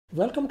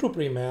Welcome to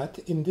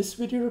Premath. In this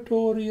video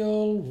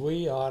tutorial,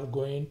 we are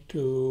going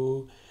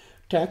to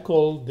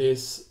tackle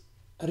this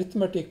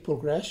arithmetic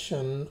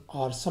progression,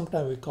 or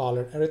sometimes we call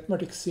it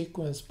arithmetic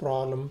sequence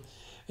problem,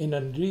 in a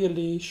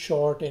really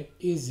short and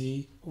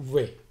easy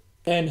way.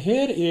 And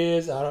here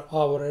is our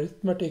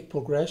arithmetic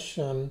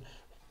progression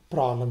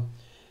problem.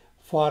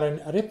 For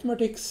an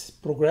arithmetic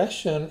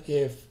progression,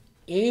 if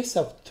a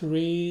sub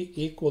 3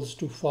 equals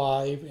to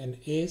 5 and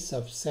a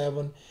sub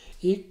 7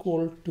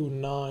 equal to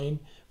 9,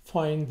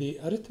 find the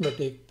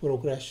arithmetic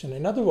progression.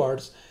 In other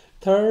words,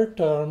 third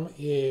term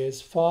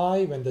is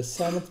 5 and the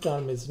seventh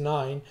term is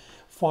 9.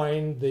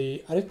 Find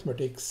the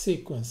arithmetic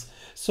sequence.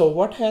 So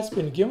what has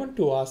been given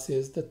to us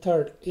is the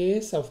third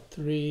a sub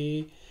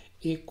 3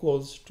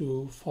 equals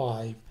to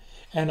 5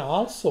 and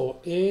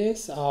also a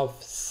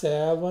sub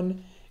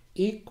 7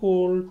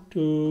 equal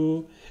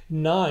to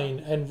 9,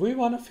 and we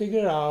want to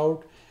figure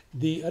out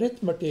the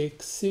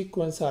arithmetic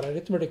sequence or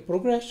arithmetic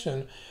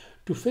progression.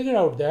 To figure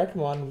out that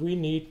one, we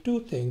need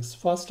two things.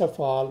 First of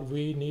all,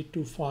 we need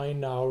to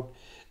find out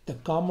the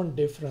common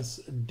difference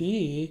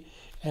d,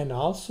 and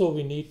also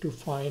we need to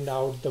find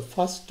out the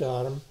first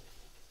term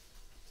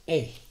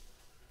a.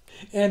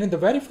 And in the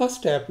very first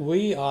step,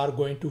 we are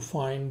going to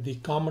find the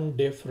common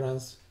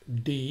difference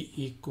d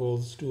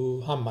equals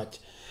to how much?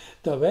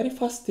 The very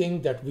first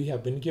thing that we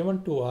have been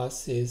given to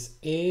us is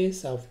a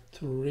sub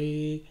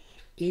 3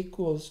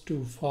 equals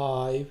to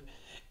 5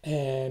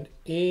 and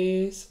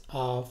a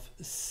of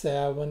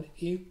 7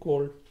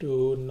 equal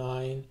to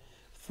 9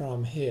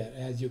 from here.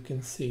 As you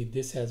can see,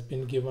 this has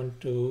been given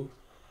to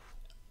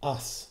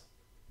us.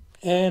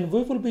 And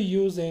we will be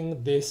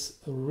using this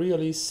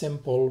really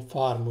simple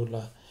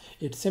formula.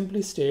 It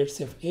simply states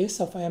if a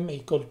sub m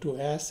equal to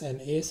s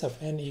and a sub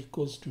n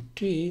equals to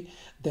t,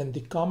 then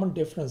the common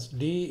difference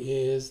d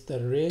is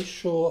the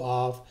ratio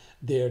of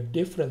their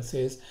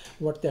differences.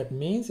 What that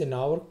means in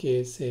our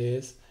case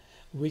is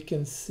we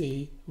can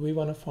see we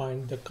want to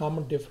find the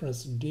common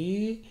difference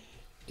d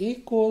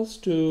equals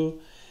to,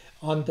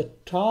 on the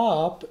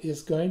top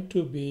is going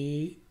to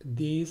be,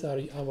 these are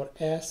our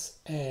s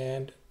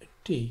and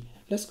t.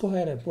 Let's go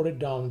ahead and put it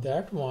down.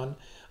 That one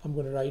I'm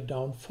going to write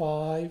down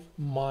 5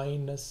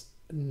 minus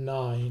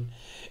 9,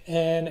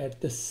 and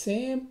at the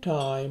same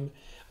time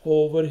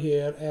over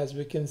here, as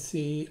we can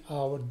see,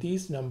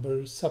 these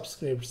numbers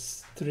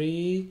subscripts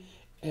 3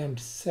 and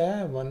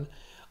 7,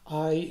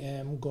 I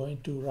am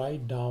going to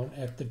write down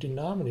at the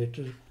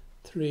denominator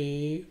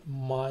 3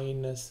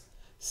 minus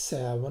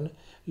 7.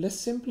 Let's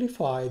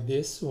simplify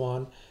this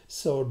one.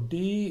 So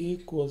d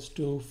equals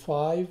to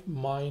 5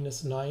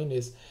 minus 9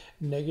 is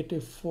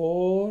negative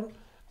 4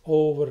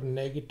 over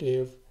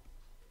negative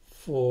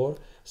 4.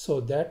 So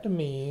that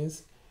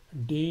means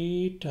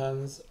d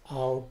turns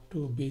out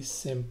to be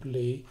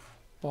simply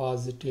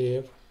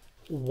positive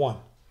 1.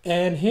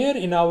 And here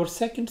in our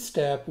second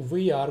step,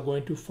 we are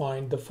going to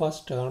find the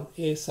first term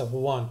a sub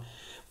 1.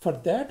 For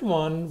that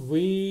one,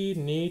 we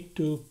need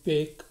to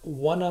pick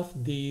one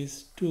of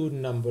these two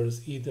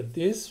numbers, either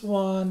this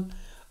one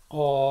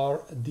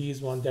or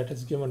these one that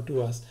is given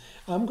to us.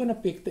 I'm going to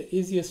pick the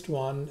easiest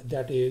one,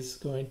 that is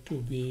going to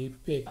be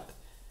picked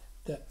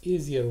the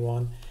easier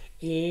one.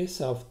 A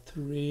sub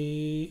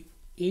 3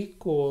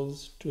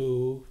 equals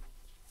to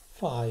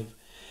 5.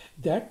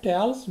 That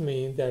tells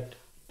me that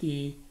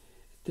the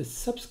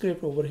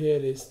subscript over here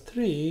is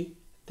 3.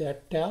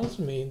 That tells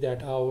me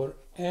that our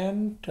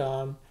n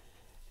term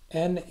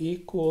n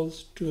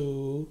equals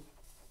to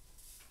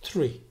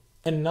 3.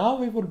 And now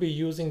we will be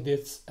using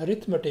this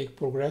arithmetic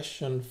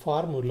progression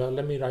formula.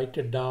 Let me write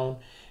it down.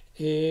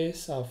 A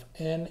sub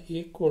n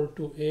equal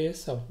to a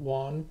sub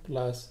 1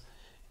 plus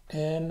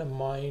n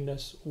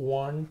minus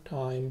 1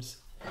 times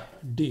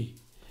d.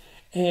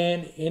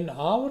 And in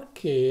our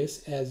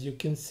case, as you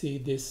can see,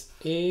 this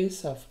a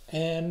sub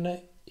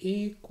n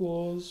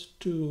equals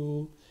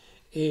to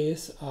a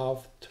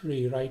of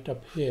 3 right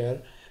up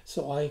here.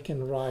 So I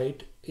can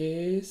write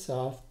a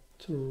sub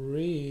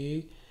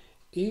 3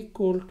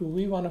 equal to,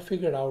 we want to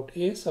figure out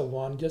a sub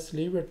 1, just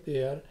leave it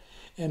there,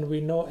 and we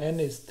know n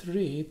is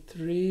 3,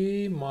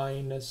 3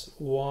 minus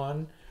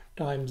 1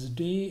 times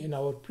d. In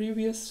our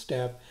previous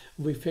step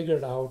we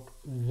figured out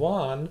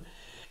 1,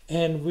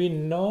 and we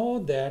know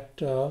that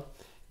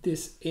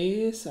this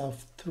a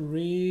of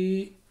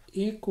 3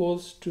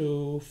 equals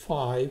to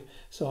 5.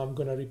 So I'm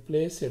going to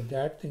replace it,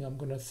 that thing I'm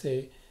going to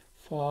say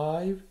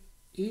 5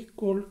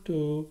 equal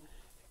to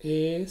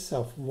a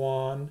sub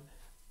 1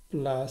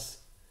 plus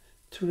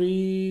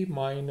 3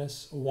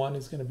 minus 1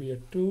 is going to be a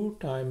 2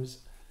 times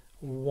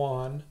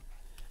 1.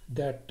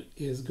 That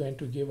is going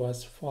to give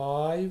us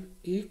 5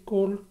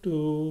 equal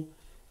to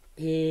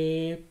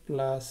a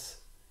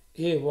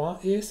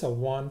sub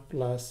 1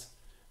 plus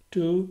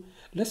 2.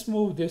 Let's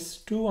move this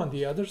 2 on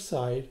the other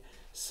side.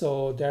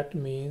 So that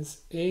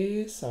means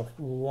a sub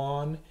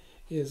 1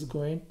 is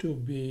going to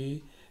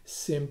be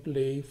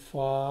simply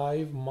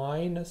 5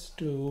 minus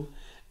 2.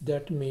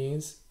 That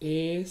means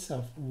a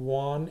sub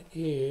 1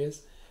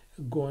 is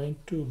going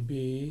to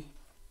be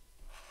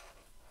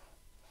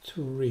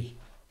 3.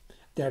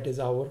 That is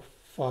our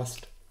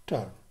first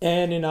term.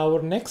 And in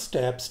our next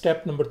step,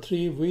 step number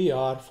 3, we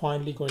are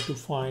finally going to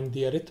find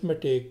the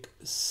arithmetic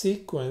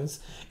sequence.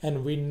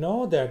 And we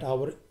know that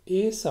our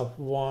a sub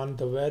 1,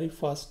 the very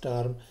first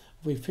term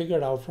we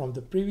figured out from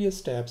the previous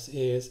steps,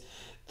 is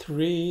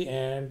 3,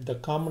 and the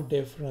common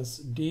difference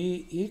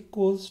d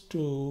equals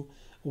to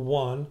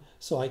 1.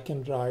 So I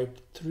can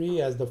write 3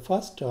 as the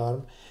first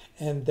term.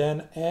 And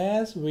then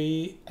as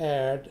we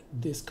add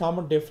this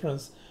common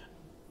difference,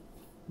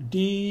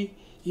 d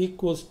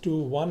equals to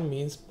 1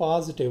 means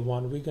positive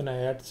 1, we're going to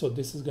add, so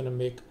this is going to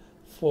make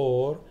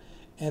 4,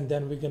 and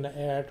then we're going to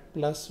add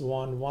plus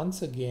 1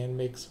 once again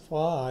makes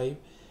 5,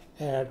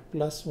 add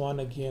plus 1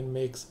 again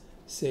makes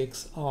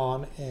 6,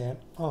 on and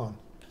on.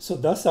 So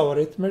thus our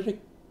arithmetic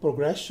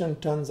progression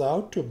turns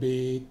out to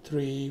be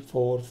 3,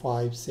 4,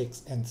 5,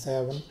 6, and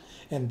 7,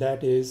 and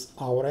that is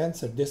our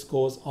answer. This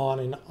goes on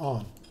and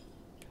on.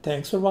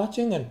 Thanks for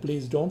watching, and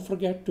please don't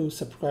forget to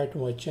subscribe to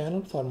my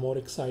channel for more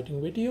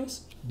exciting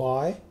videos.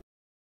 Bye.